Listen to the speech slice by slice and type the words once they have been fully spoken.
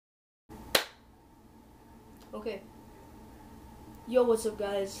Okay. Yo, what's up,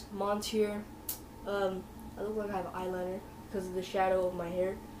 guys? Mont here. I look like I have eyeliner because of the shadow of my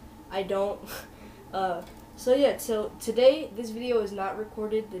hair. I don't. So yeah, so today, this video is not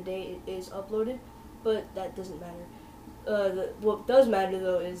recorded the day it is uploaded, but that doesn't matter. What does matter,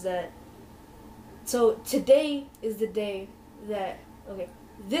 though, is that, so today is the day that, okay,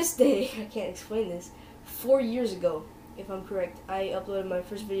 this day, I can't explain this, 4 years ago, if I'm correct, I uploaded my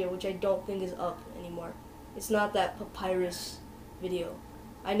first video, which I don't think is up anymore. It's not that papyrus video.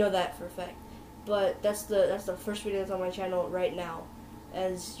 I know that for a fact. But that's the first video that's on my channel right now.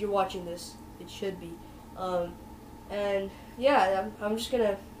 As you're watching this, it should be. And yeah, I'm just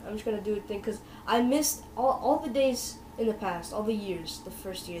gonna do a thing because I missed all the days in the past, all the years, the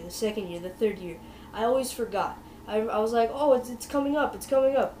first year, the second year, the third year. I always forgot. I was like, oh, it's coming up, it's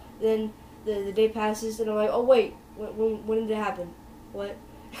coming up. Then the day passes, and I'm like, oh wait, when did it happen? What?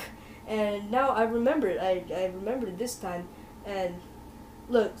 And now I remembered. I remembered this time. And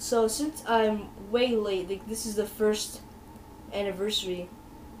look, so since I'm way late, like this is the first anniversary,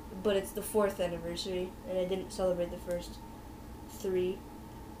 but it's the 4th anniversary, and I didn't celebrate the first 3.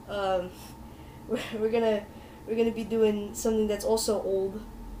 We're gonna be doing something that's also old.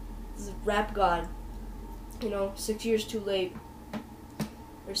 This is Rap God. You know, 6 years too late,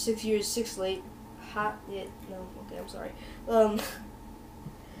 or 6 years 6 late. Hot? Yeah. No. Okay. I'm sorry.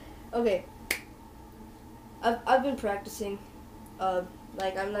 Okay. I've been practicing.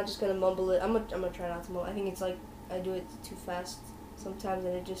 Like I'm not just gonna mumble it. I'm gonna try not to mumble. I think it's like I do it too fast sometimes,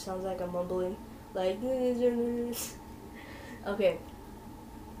 and it just sounds like I'm mumbling. Like okay.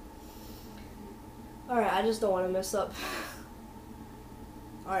 All right. I just don't want to mess up.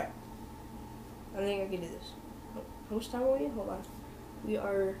 All right. I think I can do this. How much time are we in? Hold on. We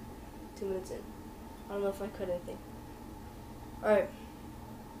are 2 minutes in. I don't know if I cut anything. All right.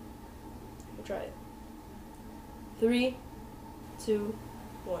 We'll try it. 3, 2,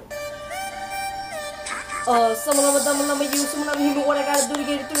 1. Someone lama you, someone lama him, what I gotta do to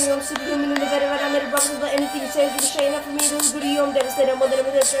get it through. I'm superhuman in the bed, right? I made a promise that anything you say is gonna shine enough for me to do to you. I'm devastated, more than I'm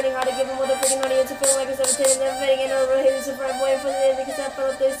learning how to give a motherfucking honey. It's a feeling like a 17, never fading, and over here, it's a friend boy for the day, because I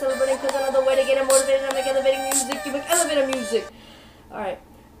felt this celebrating, because another way to get motivated. I make elevating music, you make elevator music. Alright,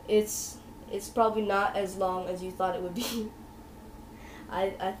 it's probably not as long as you thought it would be.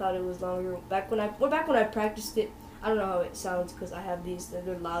 I thought it was longer back when I practiced it. I don't know how it sounds because I have these,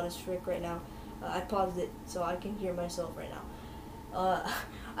 they're loud as frick right now. I paused it so I can hear myself right now.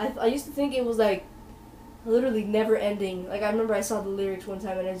 I used to think it was like literally never ending. Like I remember I saw the lyrics one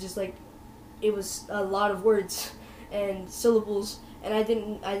time and it was just like it was a lot of words and syllables, and I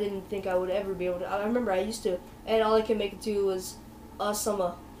didn't think I would ever be able to. I remember I used to, and all I could make it to was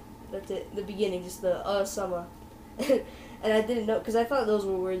summer. That's it. The beginning, just the summer. And I didn't know, because I thought those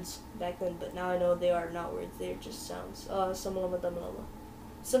were words back then, but now I know they are not words, they're just sounds. Sumalama, dumalama.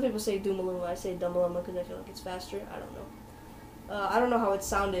 Some people say dumalama, I say dumalama because I feel like it's faster. I don't know. I don't know how it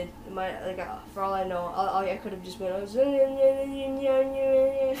sounded. It might, like, for all I know, I could have just been, I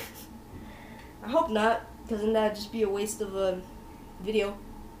hope not, because then that would just be a waste of a video.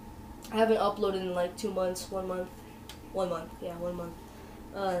 I haven't uploaded in like 2 months, 1 month. 1 month, yeah, 1 month.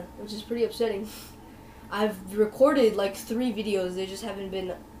 Which is pretty upsetting. I've recorded like 3 videos. They just haven't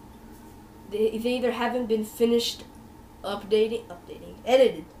been. They either haven't been finished edited.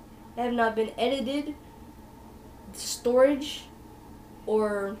 They have not been edited, storage,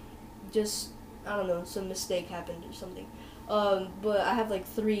 or just I don't know, some mistake happened or something. But I have like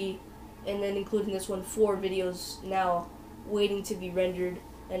 3, and then including this one, 4 videos now waiting to be rendered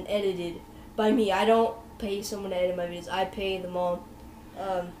and edited by me. I don't pay someone to edit my videos. I pay them all.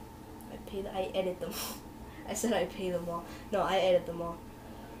 I edit them. I said I pay them all. No, I edit them all.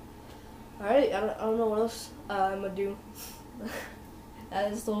 Alright, I don't know what else I'm gonna do.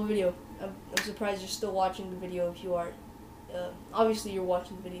 That's the whole video. I'm surprised you're still watching the video if you are. Obviously you're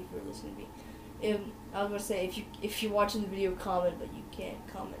watching the video if you're listening to me. I was gonna say if you're watching the video, comment, but you can't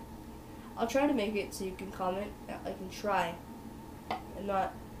comment. I'll try to make it so you can comment. I can try. I'm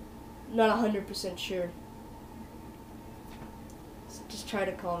not 100% sure. So just try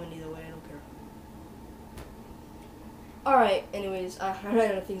to comment either way. I don't care. Alright, anyways, I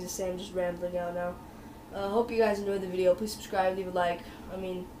ran out of things to say. I'm just rambling out now. Hope you guys enjoyed the video. Please subscribe, leave a like. I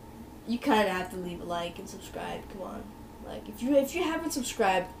mean, you kind of have to leave a like and subscribe. Come on. Like, if you haven't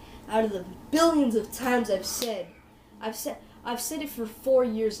subscribed, out of the billions of times I've said it for 4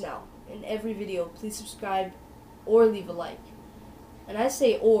 years now in every video. Please subscribe or leave a like. And I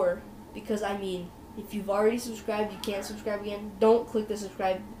say or because I mean, if you've already subscribed, you can't subscribe again. Don't click the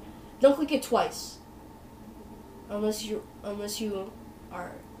subscribe. Don't click it twice. Unless you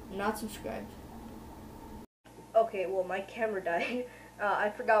are not subscribed. Okay, well, my camera died. I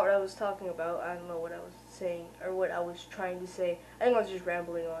forgot what I was talking about. I don't know what I was saying or what I was trying to say. I think I was just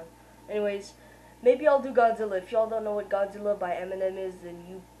rambling on. Anyways, maybe I'll do Godzilla. If y'all don't know what Godzilla by Eminem is, then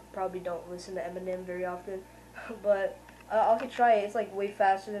you probably don't listen to Eminem very often. But I could try it. It's like way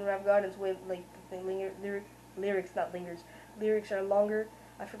faster than Rap God. It's way like the lyrics, not lingers. Lyrics are longer.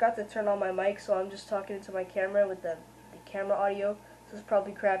 I forgot to turn on my mic, so I'm just talking into my camera with the camera audio. So it's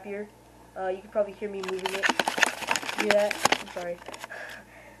probably crappier. You can probably hear me moving it. Hear that? I'm sorry.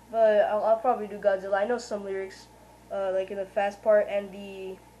 But I'll probably do Godzilla. I know some lyrics, like in the fast part and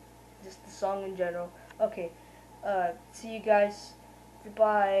just the song in general. Okay. See you guys.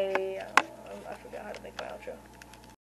 Goodbye. I forgot how to make my outro.